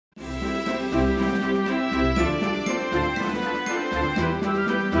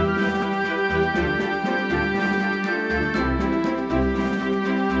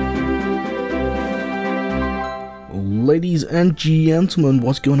ladies and gentlemen,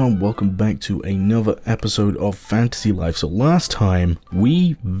 what's going on? Welcome back to another episode of Fantasy Life. So last time,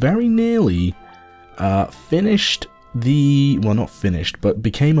 we very nearly finished the, well, not finished, but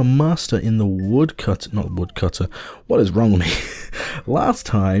became a master in the woodcutter, not woodcutter, what is wrong with me? Last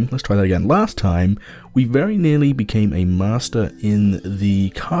time, let's try that again. Last time, we very nearly became a master in the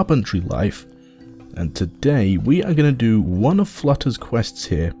carpentry life, and today we are going to do one of Flutter's quests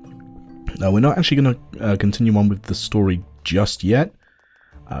here. Now, we're not actually going to continue on with the story just yet,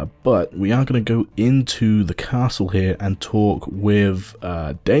 but we are going to go into the castle here and talk with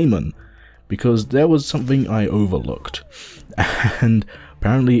Damon, because there was something I overlooked, and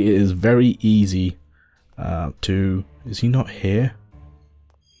apparently it is very easy to... Is he not here?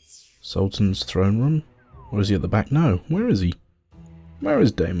 Sultan's throne room? Or is he at the back? No, where is he? Where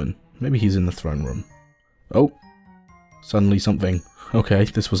is Damon? Maybe he's in the throne room. Oh, suddenly something. Okay,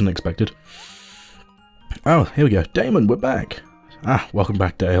 this wasn't expected. Oh, here we go. Damon, we're back. Ah, welcome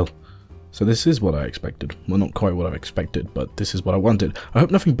back, Dale. So this is what I expected. Well, not quite what I expected, but this is what I wanted. I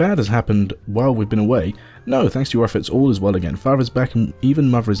hope nothing bad has happened while we've been away. No, thanks to your efforts, all is well again. Father is back and even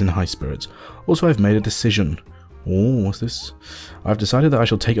Mother is in high spirits. Also, I've made a decision. Oh, what's this? I've decided that I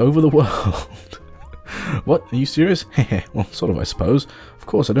shall take over the world. What? Are you serious? Heh, well, sort of, I suppose. Of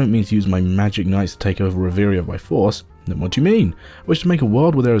course, I don't mean to use my magic knights to take over Reveria by force. Then what do you mean? I wish to make a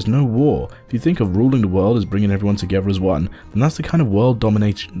world where there is no war. If you think of ruling the world as bringing everyone together as one, then that's the kind of world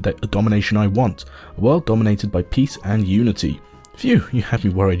domination I want. A world dominated by peace and unity. Phew, you had me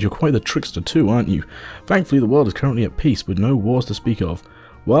worried. You're quite the trickster too, aren't you? Thankfully, the world is currently at peace with no wars to speak of.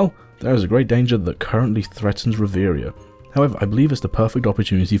 Well, there is a great danger that currently threatens Reveria. However, I believe it's the perfect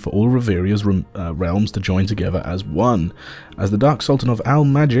opportunity for all Reveria's realms to join together as one. As the Dark Sultan of Al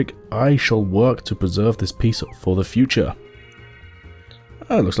Magic, I shall work to preserve this peace for the future.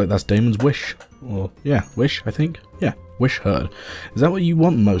 Oh, looks like that's Damon's wish. Or, yeah, wish, I think. Yeah, wish heard. Is that what you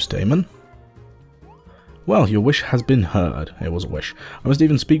want most, Damon? Well, your wish has been heard. It was a wish. I must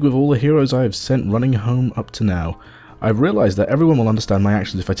even speak with all the heroes I have sent running home up to now. I've realised that everyone will understand my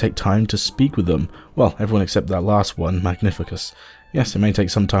actions if I take time to speak with them. Well, everyone except that last one, Magnificus. Yes, it may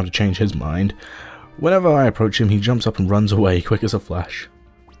take some time to change his mind. Whenever I approach him, he jumps up and runs away, quick as a flash.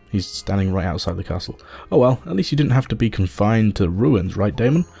 He's standing right outside the castle. Oh well, at least you didn't have to be confined to ruins, right,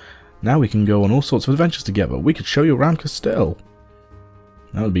 Damon? Now we can go on all sorts of adventures together. We could show you around Castile.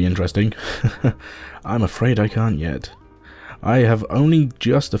 That would be interesting. I'm afraid I can't yet. I have only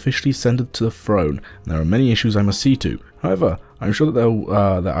just officially ascended to the throne, and there are many issues I must see to. However, I'm sure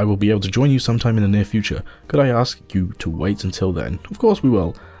that I will be able to join you sometime in the near future. Could I ask you to wait until then? Of course we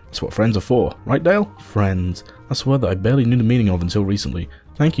will. That's what friends are for. Right, Dale? Friends. That's a word that I barely knew the meaning of until recently.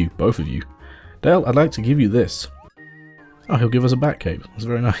 Thank you, both of you. Dale, I'd like to give you this. Oh, he'll give us a bat cape. That's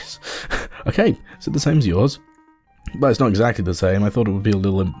very nice. Okay, is it the same as yours? But it's not exactly the same. I thought it would be a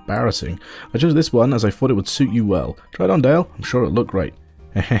little embarrassing. I chose this one as I thought it would suit you well. Try it on, Dale. I'm sure it'll look great.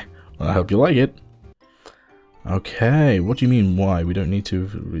 Heh. Well, I hope you like it. Okay, what do you mean why? We don't need to...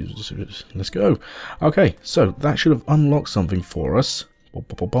 Let's go. Okay, so that should have unlocked something for us.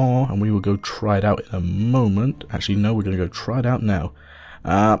 And we will go try it out in a moment. Actually, no, we're going to go try it out now.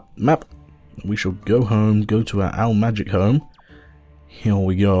 Map. We shall go home, go to our Al Magic home. Here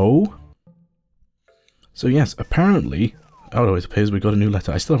we go. So yes, apparently, oh, it appears we got a new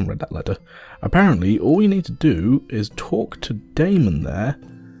letter. I still haven't read that letter. Apparently, all we need to do is talk to Damon there,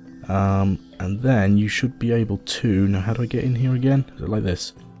 and then you should be able to... Now, how do I get in here again? Is it like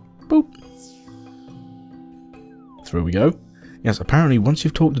this? Boop. Through we go. Yes, apparently, once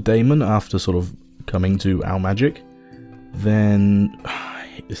you've talked to Damon after sort of coming to Al Magic, then... I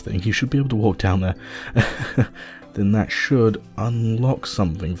hate this thing. You should be able to walk down there. Then that should unlock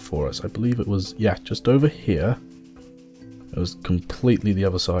something for us. I believe it was, yeah, just over here. It was completely the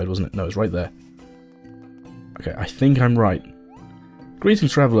other side, wasn't it? No, it was right there. Okay, I think I'm right.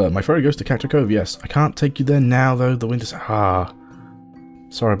 Greetings, traveller. My ferry goes to Cacto Cove, yes. I can't take you there now, though. The winter's... Ah.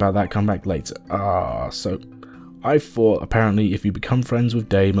 Sorry about that. Come back later. Ah, so... I thought, apparently, if you become friends with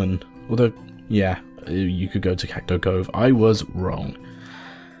Damon... Although, yeah, you could go to Cacto Cove. I was wrong.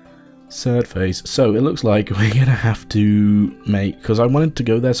 Sad face. So it looks like we're gonna have to make, because I wanted to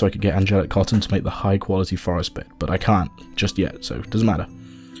go there so I could get angelic cotton to make the high quality forest bit, but I can't just yet, so it doesn't matter.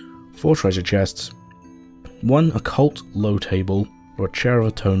 4 treasure chests, 1 occult low table, or a chair of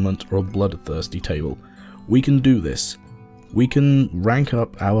atonement, or a bloodthirsty table. We can do this. We can rank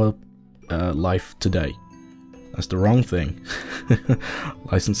up our life today. That's the wrong thing.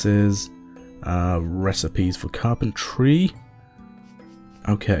 Licenses, recipes for carpentry.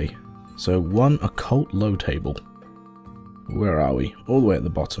 Okay. So 1 occult low table. Where are we? All the way at the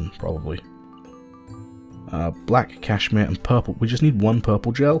bottom, probably. Black cashmere and purple. We just need one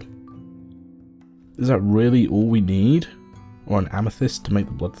purple gel. Is that really all we need? Or an amethyst to make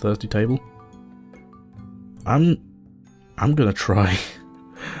the bloodthirsty table? I'm gonna try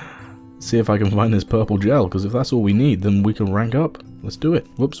see if I can find this purple gel, because if that's all we need, then we can rank up. Let's do it.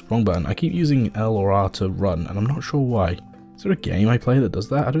 Whoops, wrong button. I keep using L or R to run, and I'm not sure why. Is there a game I play that does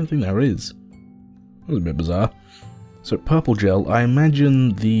that? I don't think there is. That was a bit bizarre. So purple gel, I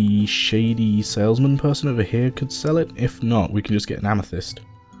imagine the shady salesman person over here could sell it. If not, we can just get an amethyst.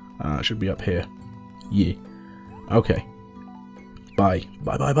 It should be up here. Yeah. Okay. Buy.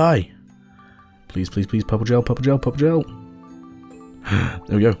 Buy, buy, buy. Please, please, please, purple gel, purple gel, purple gel.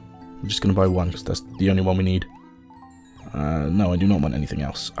 There we go. I'm just going to buy one, because that's the only one we need. No, I do not want anything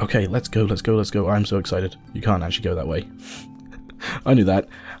else. Okay, let's go, let's go, let's go. I'm so excited. You can't actually go that way. I knew that.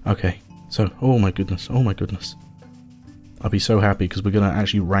 Okay, so, oh my goodness, oh my goodness. I'll be so happy, because we're going to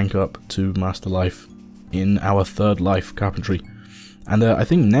actually rank up to Master Life in our third life, Carpentry. And I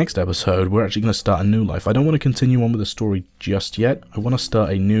think next episode, we're actually going to start a new life. I don't want to continue on with the story just yet. I want to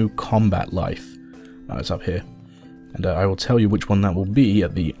start a new combat life. It's up here. And I will tell you which one that will be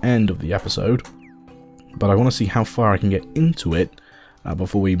at the end of the episode. But I want to see how far I can get into it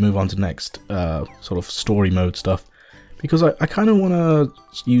before we move on to next sort of story mode stuff. Because I kind of want to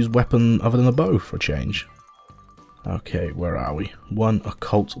use weapon other than a bow for a change. Okay, where are we? One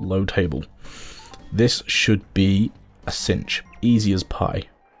occult low table. This should be a cinch. Easy as pie.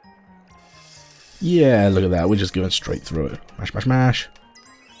 Yeah, look at that. We're just going straight through it. Mash, mash, mash.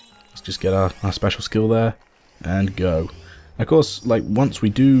 Let's just get our special skill there. And go. Of course, like, once we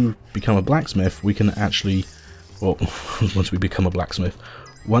do become a blacksmith, we can actually... Well, once we become a blacksmith.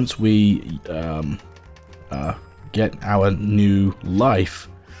 Once we get our new life,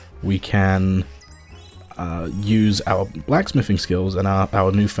 we can use our blacksmithing skills and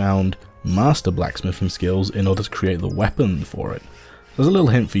our newfound master blacksmithing skills in order to create the weapon for it. There's a little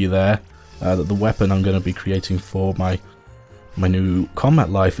hint for you there, that the weapon I'm going to be creating for my new combat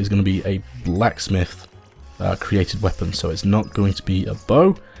life is going to be a blacksmith created weapon. So it's not going to be a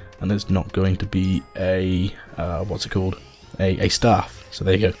bow, and it's not going to be a what's it called? A staff. So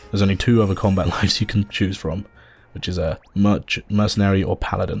there you go. There's only two other combat lives you can choose from, which is a mercenary or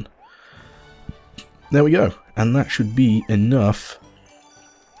paladin. There we go, and that should be enough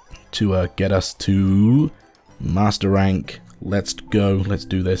to get us to master rank. Let's go. Let's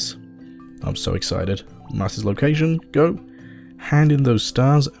do this. I'm so excited. Master's location. Go. Hand in those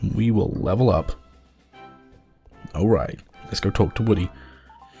stars, and we will level up. Alright, let's go talk to Woody.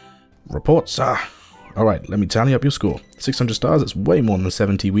 Report, sir. Alright, let me tally up your score. 600 stars, that's way more than the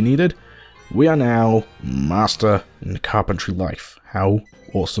 70 we needed. We are now Master in Carpentry Life. How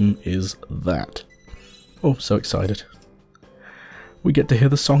awesome is that? Oh, so excited. We get to hear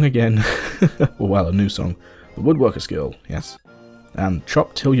the song again. Well, a new song. The Woodworker skill, yes. And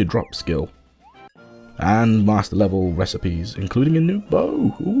Chop Till You Drop skill. And Master level recipes, including a new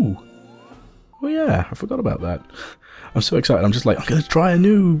bow. Ooh. Oh yeah, I forgot about that. I'm so excited. I'm just like, I'm going to try a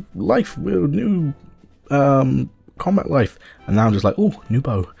new life, a new combat life. And now I'm just like, oh, new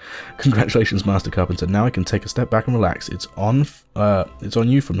bow. Congratulations, Master Carpenter. Now I can take a step back and relax. It's on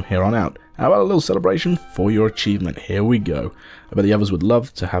you from here on out. How about a little celebration for your achievement? Here we go. I bet the others would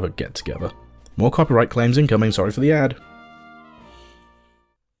love to have a get together. More copyright claims incoming. Sorry for the ad.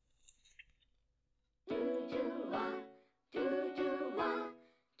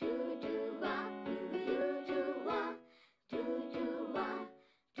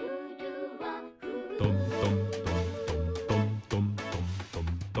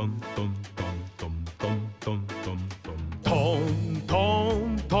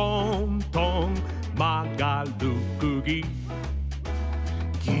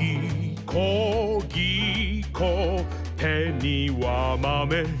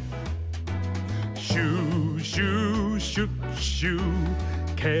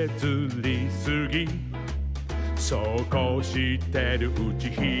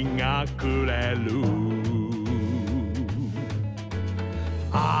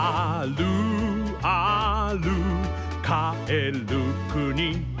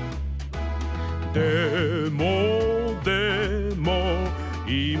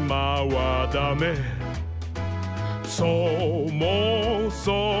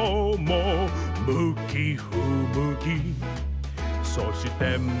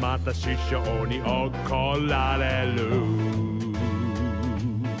師匠に怒られる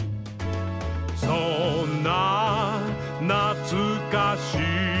そんな懐かしい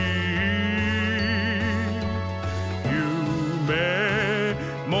夢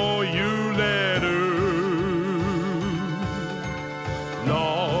も揺れる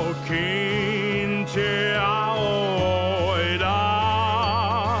Rocking chair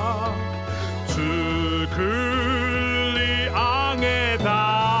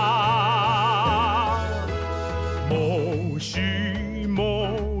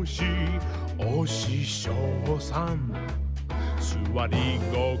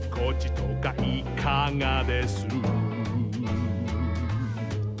心地とかいかがです？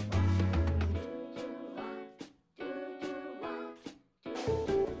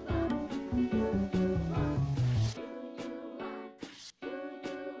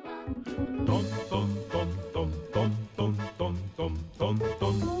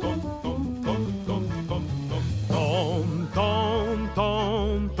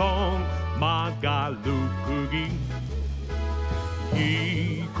曲がる釘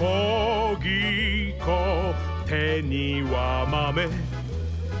ぎこぎこ手には豆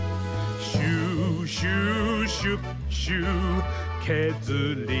シュシュシュシュ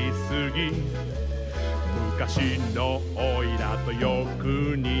削りすぎ昔のオイラとよ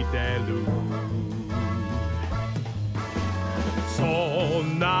く似てるそ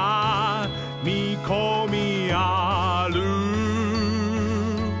んな見込みある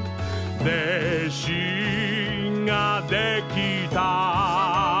弟子ができた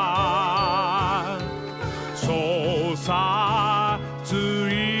そうさつ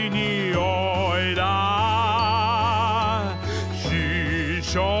いにおいら師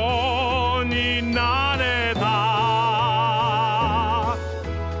匠になれた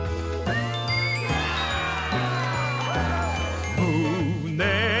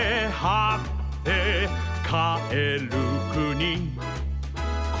胸張って帰る国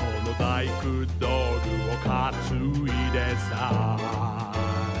大工道具を担いでさ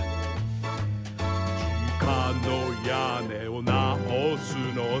地下の屋根を直す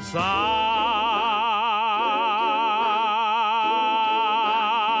のさ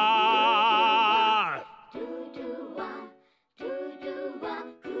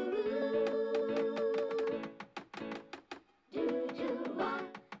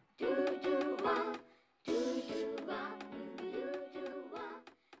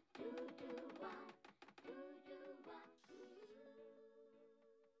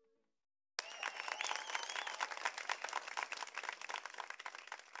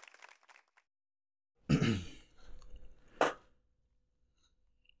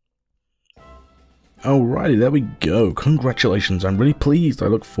Alrighty, there we go. Congratulations, I'm really pleased. I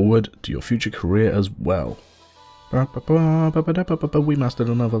look forward to your future career as well. We mastered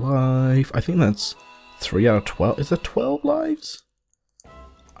another life. I think that's 3 out of 12. Is there 12 lives?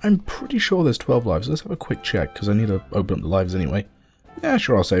 I'm pretty sure there's 12 lives. Let's have a quick check, because I need to open up the lives anyway. Yeah,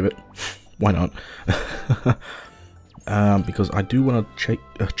 sure, I'll save it. Why not? Because I do want to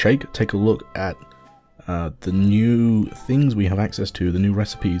take a look at the new things we have access to, the new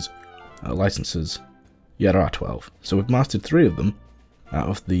recipes, licenses. Yeah, there are 12. So we've mastered 3 of them out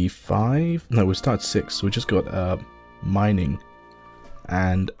of the 5. No, we started 6, so we just got mining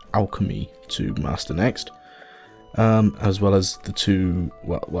and alchemy to master next. As well as the 2,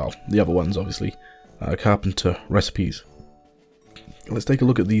 well, the other ones, obviously. Carpenter recipes. Let's take a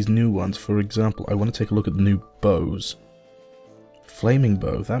look at these new ones. For example, I want to take a look at the new bows. Flaming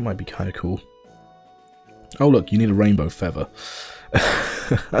bow, that might be kind of cool. Oh look, you need a rainbow feather.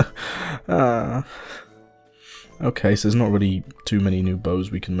 Okay, so there's not really too many new bows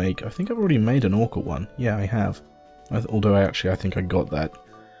we can make. I think I've already made an orca one. Yeah, I have. Although I think I got that.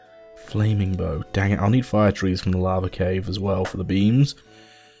 Flaming bow. Dang it, I'll need fire trees from the lava cave as well for the beams.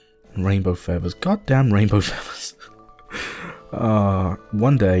 And rainbow feathers. Goddamn rainbow feathers.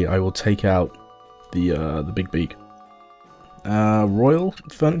 One day I will take out the big beak. Royal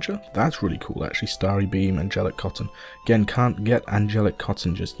furniture? That's really cool actually. Starry beam, angelic cotton. Again, can't get angelic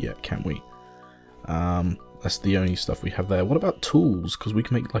cotton just yet, can we? That's the only stuff we have there. What about tools? Because we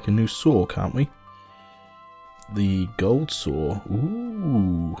can make like a new saw, can't we? The gold saw.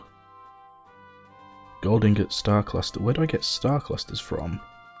 Ooh. Gold ingot star cluster. Where do I get star clusters from?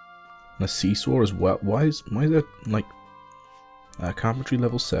 And a seesaw as well. Why is there like carpentry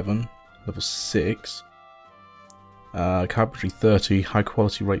level 7, level 6, carpentry 30, high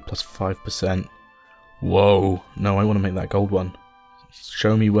quality rate plus 5%. Whoa! No, I want to make that gold one.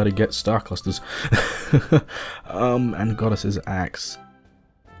 Show me where to get star clusters. And goddess's axe,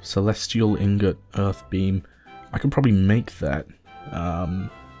 celestial ingot, earth beam. I can probably make that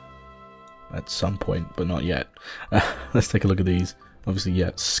at some point, but not yet. Let's take a look at these. Obviously,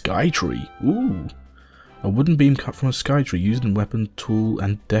 yeah, sky tree. Ooh, a wooden beam cut from a sky tree used in weapon, tool,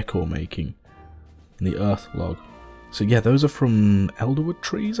 and decor making. And the earth log. So yeah, those are from elderwood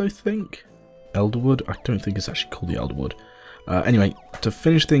trees, I think. Elderwood. I don't think it's actually called the elderwood. Anyway, to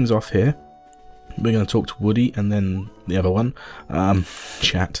finish things off here, we're going to talk to Woody and then the other one.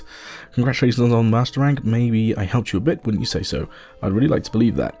 Chat. Congratulations on Master Rank. Maybe I helped you a bit, wouldn't you say so? I'd really like to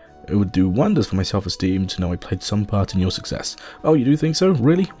believe that. It would do wonders for my self-esteem to know I played some part in your success. Oh, you do think so?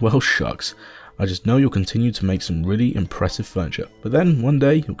 Really? Well, shucks. I just know you'll continue to make some really impressive furniture. But then, one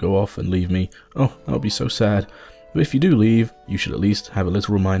day, you'll go off and leave me. Oh, that would be so sad. But if you do leave, you should at least have a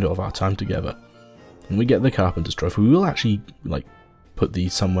little reminder of our time together. When we get the Carpenter's Trophy, we will actually, put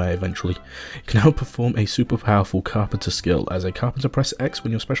these somewhere eventually. You can now perform a super powerful Carpenter skill. As a Carpenter, press X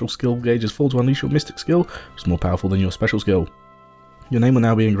when your special skill gauge is full to unleash your Mystic skill, which is more powerful than your special skill. Your name will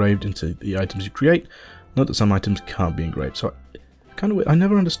now be engraved into the items you create. Note that some items can't be engraved, so I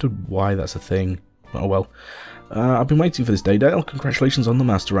never understood why that's a thing. Oh well. I've been waiting for this day, Dale. Congratulations on the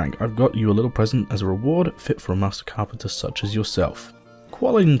Master rank. I've got you a little present as a reward, fit for a Master Carpenter such as yourself.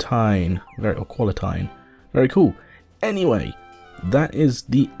 Qualitine. Very cool. Anyway, that is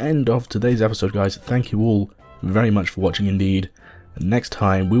the end of today's episode, guys. Thank you all very much for watching indeed. Next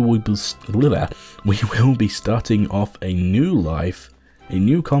time we will be starting off a new life, a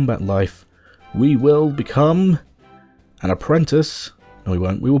new combat life. We will become an apprentice. No, we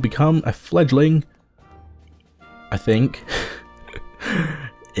won't. We will become a fledgling, I think,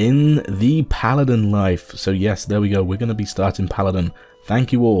 in the Paladin life. So yes, there we go. We're going to be starting Paladin.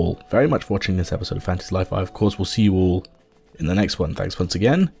 Thank you all very much for watching this episode of Fantasy Life. I, of course, will see you all in the next one. Thanks once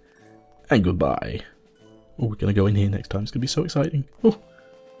again, and goodbye. Oh, we're going to go in here next time. It's going to be so exciting. Oh.